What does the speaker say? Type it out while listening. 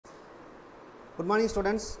Good morning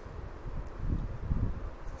students.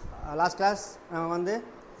 Last class வந்து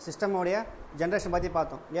system உடைய generation பத்தி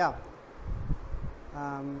பார்த்தோம் இல்லையா?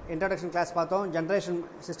 Introduction class பார்த்தோம், generation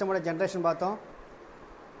system உடைய generation பார்த்தோம்.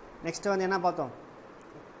 Next வந்து என்ன பார்த்தோம்?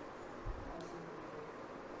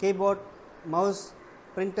 Keyboard, mouse,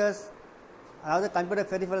 printers, அதாவது computer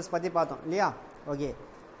peripherals பத்தி பார்த்தோம் இல்லையா? Okay.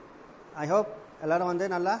 I hope எல்லாரும் வந்து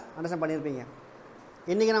நல்லா அண்டர்ஸ்டாண்ட் பண்ணியிருப்பீங்க.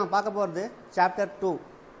 இன்றைக்கி நம்ம பார்க்க போகிறது சாப்டர் 2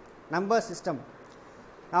 நம்பர் சிஸ்டம்.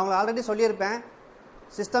 நான் உங்களுக்கு ஆல்ரெடி சொல்லியிருப்பேன்,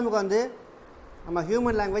 சிஸ்டமுக்கு வந்து நம்ம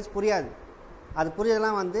ஹியூமன் லாங்குவேஜ் புரியாது. அது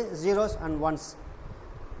புரியதெல்லாம் வந்து ஜீரோஸ் அண்ட் ஒன்ஸ்.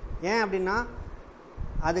 ஏன் அப்படின்னா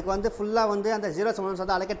அதுக்கு வந்து ஃபுல்லாக வந்து அந்த ஜீரோஸ் அண்ட் ஒன்ஸ்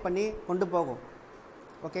வந்து அலோகேட் பண்ணி கொண்டு போகும்.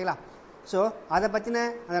 ஓகேங்களா? ஸோ அதை பற்றின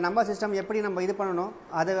அந்த நம்பர் சிஸ்டம் எப்படி நம்ம இது பண்ணணும்,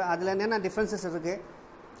 அதில் என்னென்ன டிஃப்ரென்சஸ் இருக்குது,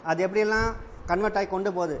 அது எப்படியெல்லாம் கன்வெர்ட் ஆகி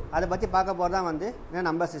கொண்டு போகுது, அதை பற்றி பார்க்க போகிறது தான் வந்து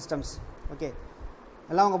நம்பர் சிஸ்டம்ஸ். ஓகே,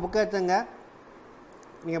 எல்லாம் உங்கள் புக்கை எடுத்துங்க.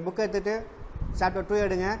 நீங்கள் புக்கை எடுத்துகிட்டு சாப்டர் 2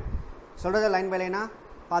 எடுங்க. சொல்கிறத லைன் பை லைனாக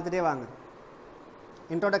பார்த்துட்டே வாங்க.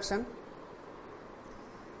 Introduction.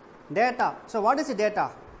 Data. So what is data?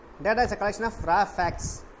 Data is a collection of raw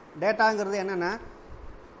facts. டேட்டாங்கிறது என்னென்னா,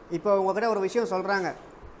 இப்போ உங்கள்கிட்ட ஒரு விஷயம் சொல்கிறாங்க,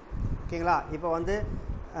 ஓகேங்களா? இப்போ வந்து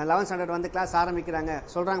 11th ஸ்டாண்டர்ட் வந்து கிளாஸ் ஆரம்பிக்கிறாங்க,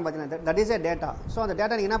 சொல்கிறாங்க பார்த்தீங்கன்னா, that is A data. So அந்த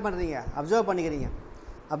டேட்டா நீங்கள் என்ன பண்ணுறீங்க, அப்சர்வ் பண்ணிக்கிறீங்க.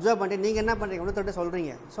 அப்சர்வ் பண்ணிட்டு நீங்கள் என்ன பண்ணுறீங்க, ஒன்று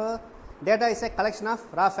சொல்கிறீங்க. So data is a collection of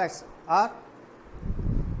raw facts. R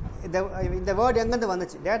இந்த வேர்டு எங்கேருந்து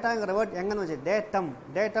வந்துச்சு, டேட்டாங்கிற வேர்டு எங்கேருந்து வந்துச்சு, datum.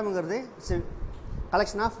 டேட்டம்ங்கிறது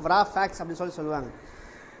collection of raw facts அப்படின்னு சொல்லுவாங்க.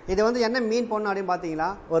 இது வந்து என்ன மீன் பண்ணணும் அப்படின்னு பார்த்தீங்கன்னா,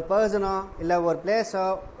 ஒரு பர்சனோ இல்லை ஒரு பிளேஸோ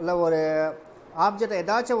இல்லை ஒரு ஆப்ஜெக்டோ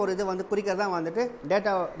ஏதாச்சும் ஒரு இது வந்து குறிக்கிறது தான் வந்துட்டு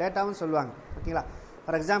டேட்டாவும் சொல்லுவாங்க. ஓகேங்களா?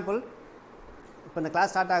 ஃபார் எக்ஸாம்பிள், இப்போ இந்த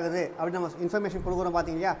கிளாஸ் ஸ்டார்ட் ஆகுது அப்படின்னு நம்ம இன்ஃபர்மேஷன் கொடுக்குறோம்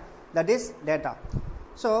பார்த்தீங்களா, தட் இஸ் டேட்டா.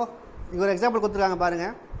 ஸோ இங்கே ஒரு எக்ஸாம்பிள் கொடுத்துருக்காங்க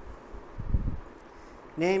பாருங்கள்.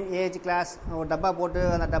 நேம், ஏஜ், கிளாஸ், ஒரு டப்பா போட்டு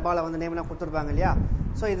அந்த டப்பாவில் வந்து நேம்லாம் கொடுத்துருப்பாங்க இல்லையா?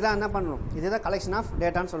 ஸோ இதெல்லாம் என்ன பண்ணணும், இதுதான் கலெக்ஷன் ஆஃப்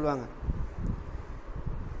டேட்டான்னு சொல்லுவாங்க.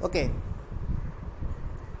 Okay,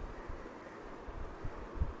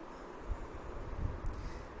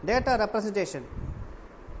 data representation.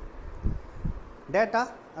 Data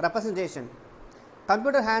representation.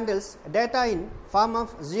 Computer handles data in form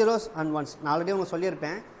of zeros and once. நான் ஆல்ரெடி உங்களுக்கு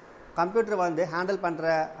சொல்லியிருப்பேன், கம்ப்யூட்டர் வந்து ஹேண்டில் பண்ணுற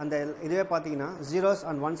அந்த இதுவே பார்த்தீங்கன்னா ஜீரோஸ்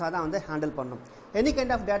அண்ட் ஒன்ஸாக தான் வந்து ஹேண்டில் பண்ணும். Any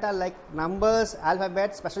kind of data like numbers,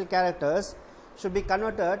 alphabet, special characters should be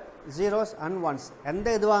converted zeros and once. எந்த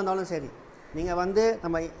இதுவாக இருந்தாலும் சரி, நீங்கள் வந்து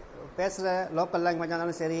நம்ம பேசுகிற லோக்கல் லாங்குவேஜாக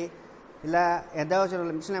இருந்தாலும் சரி, இல்லை ஏதாச்சும்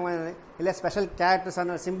ஒரு மிஷின் லாங்குவேஜ், இல்லை ஸ்பெஷல்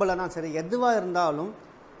கேரக்டர்ஸான சிம்பிளாக இருந்தாலும் சரி, எதுவாக இருந்தாலும்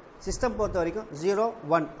சிஸ்டம் பொறுத்த வரைக்கும் 0,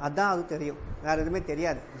 1 அதுதான் அது தெரியும், வேறு எதுவுமே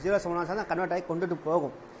தெரியாது. 0s and 1s தான் கன்வெர்ட் ஆகி கொண்டுட்டு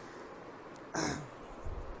போகும்.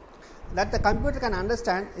 That the computer can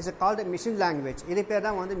understand is called a machine language. இது பேர்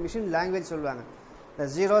தான் வந்து மிஷின் லாங்குவேஜ் சொல்லுவாங்க. இந்த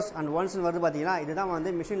ஜீரோஸ் அண்ட் ஒன்ஸ்னு வருது பார்த்தீங்கன்னா, இதுதான் வந்து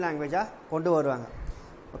மிஷின் லாங்குவேஜாக கொண்டு வருவாங்க.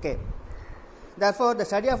 Okay, therefore the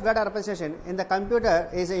study of data representation in the computer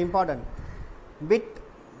is important. Bit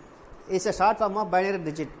is a short form of binary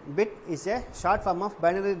digit. Bit is a short form of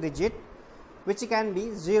binary digit which can be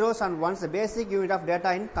zeros and ones, the basic unit of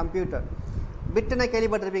data in computer. பிட்னா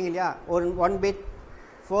கேள்விப்பட்டிருப்பீங்க இல்லையா? ஒரு 1 bit,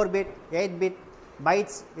 4 bit, 8 bit,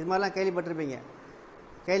 bytes, இது மாதிரிலாம் கேள்விப்பட்டிருப்பீங்க.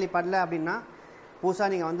 கேள்விப்படல அப்படின்னா புதுசாக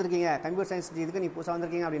நீங்கள் வந்திருக்கீங்க, கம்ப்யூட்டர் சயின்ஸ் இதுக்கு நீங்கள் புதுசாக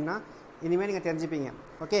வந்திருக்கீங்க அப்படின்னா இனிமேல் நீங்கள் தெரிஞ்சுப்பீங்க.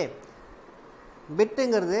 ஓகே,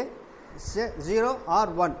 பிட்டுங்கிறது 0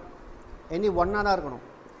 ஆர் 1, எனி ஒன்னாக தான் இருக்கணும்.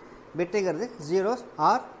 பிட்டுங்கிறது 0s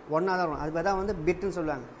ஆர் 1ஆக தான் இருக்கணும். அது தான் வந்து பிட்டுன்னு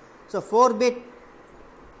சொல்லுவாங்க. ஸோ 4 பிட்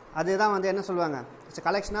அதுதான் வந்து என்ன சொல்லுவாங்க, it's a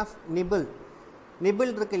collection of nibble.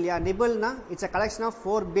 Nibble இருக்கு இல்லையா, நிபிள்னா it's a collection of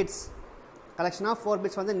 4 bits. Collection of 4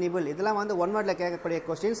 bits வந்து நிபிள். இதெல்லாம் வந்து ஒன் வேர்டில் கேட்கக்கூடிய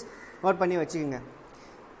கொஸ்டின்ஸ் நோட் பண்ணி வச்சுக்கோங்க.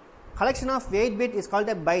 Collection of 8 bit is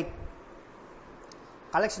called a byte.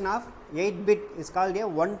 Collection of 8 bit is called a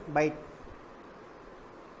 1 byte.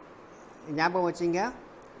 ஞாபகம் வச்சுங்க.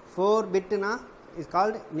 4 பிட்னா is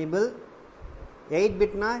called nibble, 8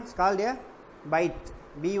 பிட்னா is called a byte,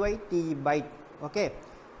 BYTE byte. Okay,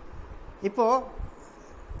 இப்போது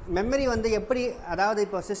மெமரி வந்து எப்படி, அதாவது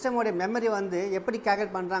இப்போ சிஸ்டமோடைய மெமரி வந்து எப்படி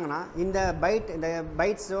கேல்குலேட் பண்ணுறாங்கன்னா, இந்த பைட், இந்த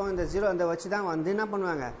பைட்ஸோ இந்த ஜீரோ இந்த வச்சு தான் வந்து என்ன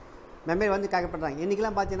பண்ணுவாங்க, மெமரி வந்து கேல்குலேட் பண்ணுறாங்க.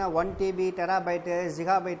 இன்றைக்கெலாம் பார்த்தீங்கன்னா 1 TB, டெராபைட்டு,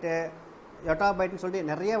 ஜிகாபைட்டு, எட்டாபைட்டுன்னு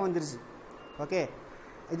சொல்லிட்டு நிறைய வந்துருச்சு. ஓகே,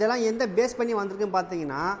 இதெல்லாம் எந்த பேஸ் பண்ணி வந்திருக்குன்னு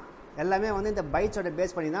பார்த்தீங்கன்னா எல்லாமே வந்து இந்த பைட்ஸோட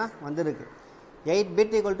பேஸ் பண்ணி தான் வந்திருக்கு. 8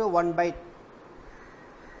 bit equal to 1 byte,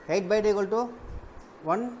 8 byte equal to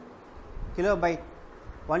 1 kilobyte,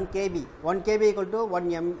 1 KB, 1 KB equal to 1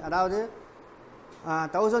 M, அதாவது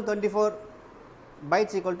 1024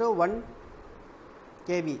 bytes equal to 1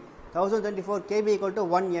 KB, 1024 KB equal to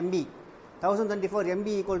 1 MB, 1024 MB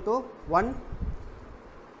equal to 1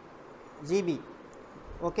 GB.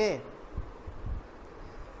 Okay,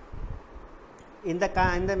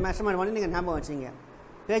 இந்த மெஷர்மெண்ட் வந்து நீங்கள் ஞாபகம் வச்சுங்க.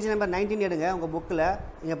 பேஜ் நம்பர் 19 எடுங்க உங்கள் புக்கில்.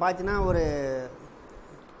 இங்கே பார்த்தீங்கன்னா ஒரு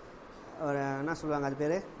என்ன சொல்லுவாங்க அது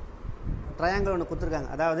பேர், ட்ரையாங்கிள் ஒன்று கொடுத்துருக்காங்க.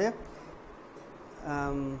 அதாவது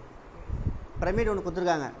பிரமிட் ஒன்று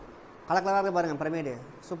கொடுத்துருக்காங்க. கலர் கலராக இருக்குது பாருங்கள். பிரமிடு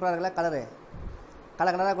சூப்பராக இருக்குல்ல,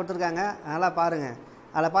 கலர் கலராக கொடுத்துருக்காங்க. நல்லா பாருங்கள்.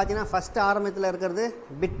 அதில் பார்த்தீங்கன்னா ஃபஸ்ட்டு ஆரம்பத்தில் இருக்கிறது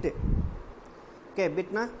பிட்டு. ஓகே,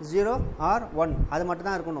 பிட்னா 0 or 1 அது மட்டும்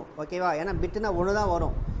தான் இருக்கணும். ஓகேவா? ஏன்னா பிட்டுனா ஒன்று தான்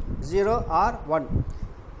வரும், 0 or 1.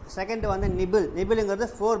 செகண்ட் வந்து நிபிளுங்கிறது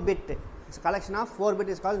 4 bit. Collection of 4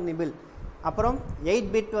 bit is called nibble. அப்புறம் 8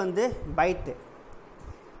 பிட் வந்து byte.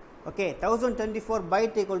 Okay, 1024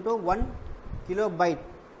 byte equal to 1 kilo byte.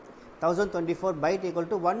 1024 byte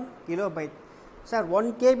equal to 1 kilo byte. Sir 1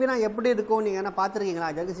 கேபினா எப்படி இருக்கும்? நீங்கள் என்ன பார்த்துருக்கீங்களா?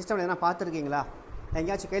 இது சிஸ்டமில் எதனா பார்த்துருக்கீங்களா?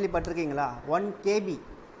 எங்கேயாச்சும் கேள்விப்பட்டிருக்கீங்களா? 1 கேபி.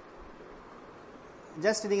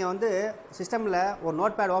 ஜஸ்ட் நீங்கள் வந்து சிஸ்டமில் ஒரு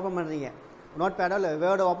நோட் பேட் ஓப்பன் பண்ணுறீங்க, நோட் பேடோ இல்லை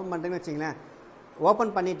வேர்டோ ஓப்பன் பண்ணுறீங்கன்னு வச்சிங்களேன்.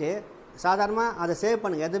 ஓப்பன் பண்ணிவிட்டு சாதாரணமாக அதை சேவ்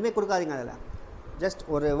பண்ணுங்கள், எதுவுமே கொடுக்காதீங்க. அதில் ஜஸ்ட்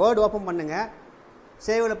ஒரு வேர்டு ஓப்பன் பண்ணுங்கள்,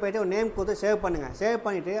 சேவில் போய்ட்டு ஒரு நேம் கொடுத்து சேவ் பண்ணுங்கள். சேவ்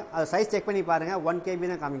பண்ணிவிட்டு அதை சைஸ் செக் பண்ணி பாருங்கள், 1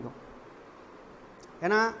 கேபி தான் காமிக்கும்.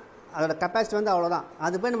 ஏன்னா அதோட கெப்பாசிட்டி வந்து அவ்வளோதான்.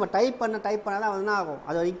 அது போய் நம்ம டைப் பண்ணால் தான் வந்து என்ன ஆகும்,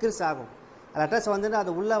 அது இன்க்ரீஸ் ஆகும். லெட்டர்ஸ் வந்துட்டு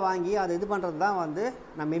அது உள்ளே வாங்கி அது இது பண்ணுறது தான் வந்து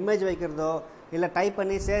நம்ம இமேஜ் வைக்கிறதோ இல்லை டைப்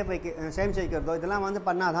பண்ணி சேமிச்சு வைக்கிறதோ இதெல்லாம் வந்து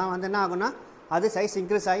பண்ணால் தான் வந்து என்ன ஆகும்னா அது சைஸ்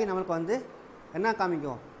இன்க்ரீஸ் ஆகி நம்மளுக்கு வந்து என்ன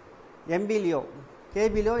காமிக்கும், எம்பிலையோ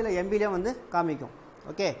கேபிலையோ இல்லை எம்பிலையோ வந்து காமிக்கும்.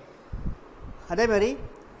 ஓகே, அதேமாதிரி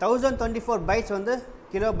 1024 பைட்ஸ் வந்து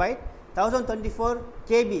kilo byte, 1024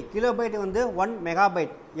 KP kilo byte வந்து 1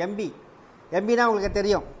 மெகாபைட். எம்பினா உங்களுக்கு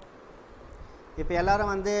தெரியும். இப்போ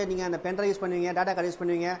எல்லோரும் வந்து நீங்கள் அந்த பென்ட்ரைவ் யூஸ் பண்ணுவீங்க, டேட்டா கார்டு யூஸ்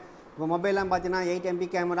பண்ணுவீங்க. இப்போ மொபைல்லாம் பார்த்தீங்கன்னா 8 MB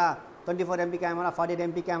camera, 24 MB camera, 48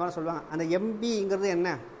 MB camera சொல்லுவாங்க. அந்த எம்பிங்கிறது என்ன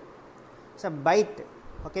சார்? பைட்.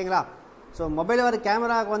 ஓகேங்களா? ஸோ மொபைலில் வர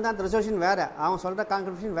கேமராவுக்கு வந்து அந்த ரெசல்யூஷன் வேறு, அவங்க சொல்கிற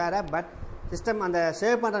கான்ஃபிகரேஷன் வேறு, பட் சிஸ்டம் அந்த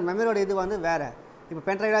சேவ் பண்ணுற மெமரியோட இது வந்து வேறு. இப்போ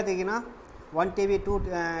பென்ட்ரைவாக தீங்கன்னா 1 TB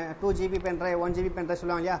 2 GB pen drive, 1 GB pen drive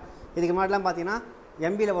சொல்லுவாங்க இல்லையா? இதுக்கு முன்னாடிலாம் பார்த்தீங்கன்னா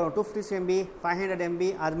எம்பியில் வரும் 256 MB, 500 MB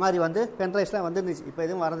அது மாதிரி வந்து பென்ட்ரைவ்ஸ்லாம் வந்துருந்துச்சு. இப்போ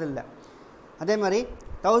எதுவும் வரதில்லை. அதே மாதிரி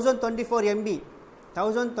 1024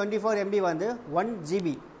 MB வந்து 1 GB.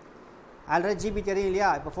 ஆல்ரெடி ஜிபி தெரியும் இல்லையா?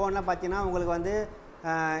 இப்போ ஃபோன்லாம் பார்த்தீங்கன்னா உங்களுக்கு வந்து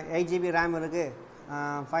 8 GB ரேம் இருக்குது,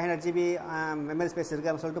 500 GB மெமரி ஸ்பேஸ் இருக்குது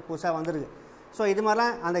அப்படின்னு சொல்லிட்டு புதுசாக வந்துருக்கு. ஸோ இது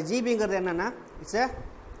மாதிரிலாம் அந்த ஜிபிங்கிறது என்னென்னா it's a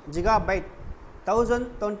gigabyte.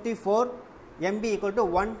 1024 MB equal to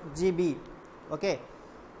 1 GB. Okay,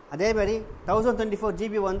 அதேமாதிரி 1024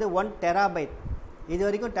 GB வந்து 1 டெராபைட். இது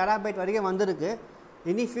வரைக்கும் டெராபைட் வரைக்கும் வந்திருக்கு.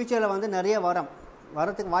 இனி ஃப்யூச்சரில் வந்து நிறைய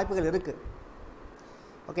வரத்துக்கு வாய்ப்புகள் இருக்குது.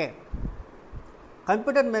 Okay,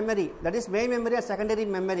 computer memory, that is main memory or secondary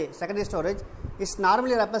memory, secondary storage, is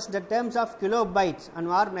normally represented in terms of kilobytes and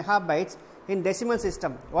or megabytes in decimal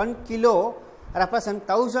system. 1 kilo represents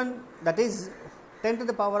 1000, that is 10 to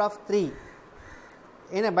the power of 3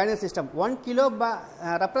 in a binary system. 1 kilo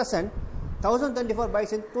represents 1024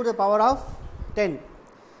 bytes in to the power of 10.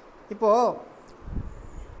 இப்போது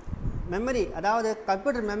memory, அதாவது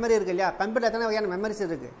computer memory இருக்குது இல்லையா? Computer எத்தனை வகையான memories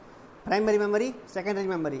இருக்குது? Primary memory, secondary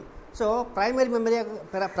memory. So primary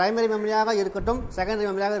மெமரியாக இருக்கட்டும், secondary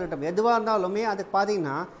மெமரியாக இருக்கட்டும், எதுவாக இருந்தாலுமே அதுக்கு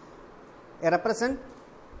பார்த்தீங்கன்னா ரெப்ரசன்ட்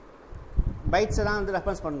பைட்ஸை தான் வந்து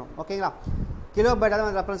ரெஃபரன்ஸ் பண்ணணும். ஓகேங்களா? கிலோ பைட்டாக தான்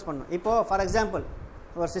வந்து ரெஃபரன்ஸ் பண்ணணும். இப்போது ஃபார் எக்ஸாம்பிள்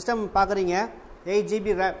ஒரு சிஸ்டம் பார்க்குறீங்க, 8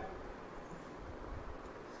 GB ரேம்.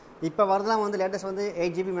 இப்போ வரதெல்லாம் வந்து லேட்டஸ்ட் வந்து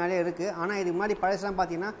 8 GB மேலே இருக்குது. ஆனால் இதுக்கு முன்னாடி பழசெலாம்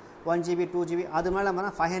பார்த்தீங்கன்னா 1 GB 2 GB அது மேலே நம்ம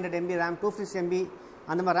 500 MB ரேம், 256 MB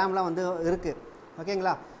அந்த மாதிரி ரேம்லாம் வந்து இருக்குது.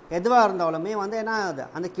 ஓகேங்களா? எதுவாக இருந்தாலுமே வந்து என்ன ஆகுது,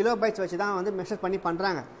 அந்த கிலோ பைட்ஸ் வச்சு தான் வந்து மெஷர் பண்ணி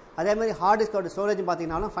பண்ணுறாங்க. அதேமாதிரி ஹார்ட் டிஸ்கோட ஸ்டோரேஜ்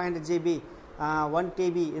பார்த்தீங்கன்னாலும் 500 GB 1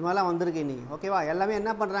 TB இது மாதிரிலாம் வந்திருக்கு இன்றைக்கி. ஓகேவா? எல்லாமே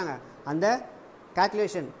என்ன பண்ணுறாங்க, அந்த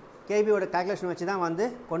கேல்குலேஷன் கேபியோட கேல்குலேஷன் வச்சு தான் வந்து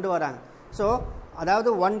கொண்டு வராங்க. ஸோ அதாவது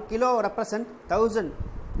 1 கிலோ ரெப்ரசன்ட் 1000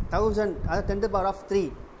 அதாவது 10 to the power of 3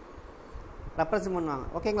 represent பண்ணுவாங்க.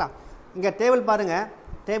 ஓகேங்களா? இங்கே டேபிள் பாருங்கள்.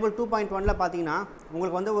 டேபிள் 2.1 பார்த்தீங்கன்னா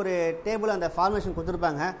உங்களுக்கு வந்து ஒரு டேபிள் அந்த ஃபார்மேஷன்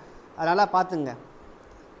கொடுத்துருப்பாங்க, அதனால் பார்த்துங்க.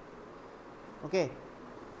 ஓகே,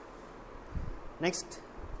 நெக்ஸ்ட்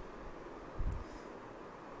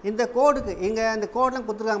இந்த கோடுக்கு இங்கே இந்த கோடெலாம்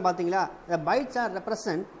கொடுத்துருக்காங்க பார்த்தீங்களா? த bytes R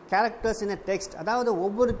represent characters in a text. அதாவது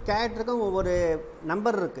ஒவ்வொரு கேரக்டருக்கும் ஒவ்வொரு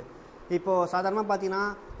நம்பர் இருக்குது. இப்போது சாதாரணமாக பார்த்தீங்கன்னா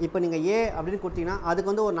இப்போ நீங்கள் ஏ அப்படின்னு கொடுத்தீங்கன்னா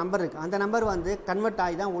அதுக்கு வந்து ஒரு நம்பர் இருக்குது. அந்த நம்பர் வந்து கன்வெர்ட்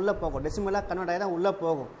ஆகி தான் உள்ளே போகும், டெசிமலாக கன்வெர்ட் ஆகி தான் உள்ளே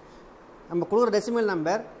போகும். நம்ம கொடுக்குற டெசிமல்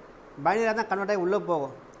நம்பர் பைனரியாக தான் கன்வெர்ட் ஆகி உள்ளே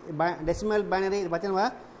போகும். டெசிமல் பைனரி இது பார்த்தீங்கன்னா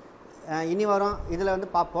இனி வரும் இதில் வந்து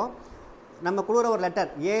பார்ப்போம். நம்ம கொடுக்குற ஒரு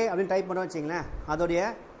லெட்டர் ஏ அப்படின்னு டைப் பண்ணுறோம் வச்சிங்களேன், அதோடைய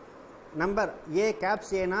நம்பர் ஏ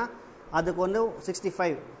கேப்ஸ் ஏனா அதுக்கு வந்து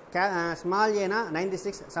 65, ஸ்மால் ஏனா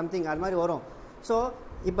 96 சம்திங் அது மாதிரி வரும். ஸோ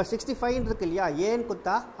இப்போ 65 இருக்கு இல்லையா, ஏன்னு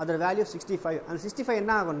கொடுத்தா அதோட வேல்யூ 65. அந்த 65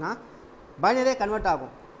 என்ன ஆகும்னா பைனரியாக கன்வெர்ட்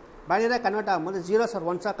ஆகும். பைனரியாக கன்வெர்ட் ஆகும்போது ஜீரோஸ் ஆர்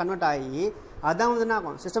ஒன்ஸாக கன்வெர்ட் ஆகி அதான் வந்து என்ன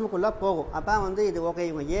ஆகும், சிஸ்டமுக்குள்ளே போகும். அப்போ வந்து இது ஓகே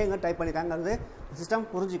இவங்க ஏங்க டைப் பண்ணியிருக்காங்கிறது சிஸ்டம்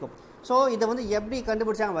புரிஞ்சிக்கும். ஸோ இதை வந்து எப்படி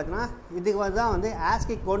கண்டுபிடிச்சாங்க பார்த்தீங்கன்னா, இதுக்கு வந்து தான் வந்து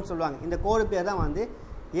ஆஸ்கி கோட்னு சொல்லுவாங்க. இந்த கோடு பேர் தான் வந்து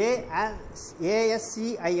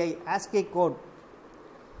ASCII ஆஸ்கி கோட்.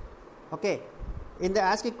 ஓகே, இந்த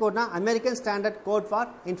ASCII கோட்னா American standard code for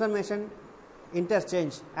information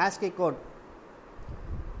interchange, ASCII code.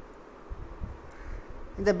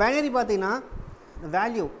 இந்த பைனரி பார்த்தீங்கன்னா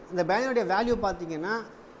வேல்யூ, இந்த பைனரியோடைய வேல்யூ பார்த்தீங்கன்னா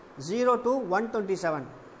 0 to 127,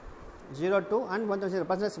 0 to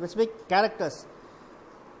 127 ஸ்பெசிஃபிக் கேரக்டர்ஸ்.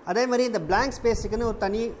 அதே மாதிரி இந்த பிளாங்க் ஸ்பேஸுக்குன்னு ஒரு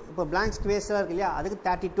தனி, இப்போ பிளாங்க் ஸ்பேஸ்லாம் இருக்கு இல்லையா, அதுக்கு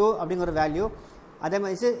 32 அப்படிங்கிற ஒரு வேல்யூ. அதே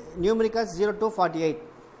மாதிரி நியூமரிக்கல்ஸ் 0 to 48.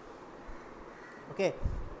 ஓகே,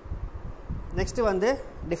 நெக்ஸ்ட்டு வந்து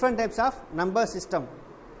different types of number system.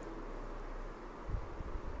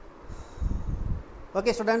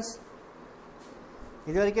 Okay students,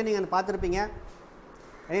 இது வரைக்கும் நீங்கள் பார்த்துருப்பீங்க.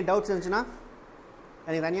 எனி டவுட்ஸ் இருந்துச்சுன்னா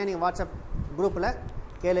எனக்கு தனியாக நீங்கள் வாட்ஸ்அப் குரூப்பில்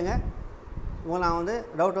கேளுங்க, உங்களை நான் வந்து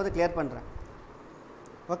டவுட் வந்து கிளியர் பண்ணுறேன்.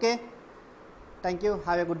 Okay, thank you,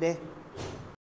 have a good day.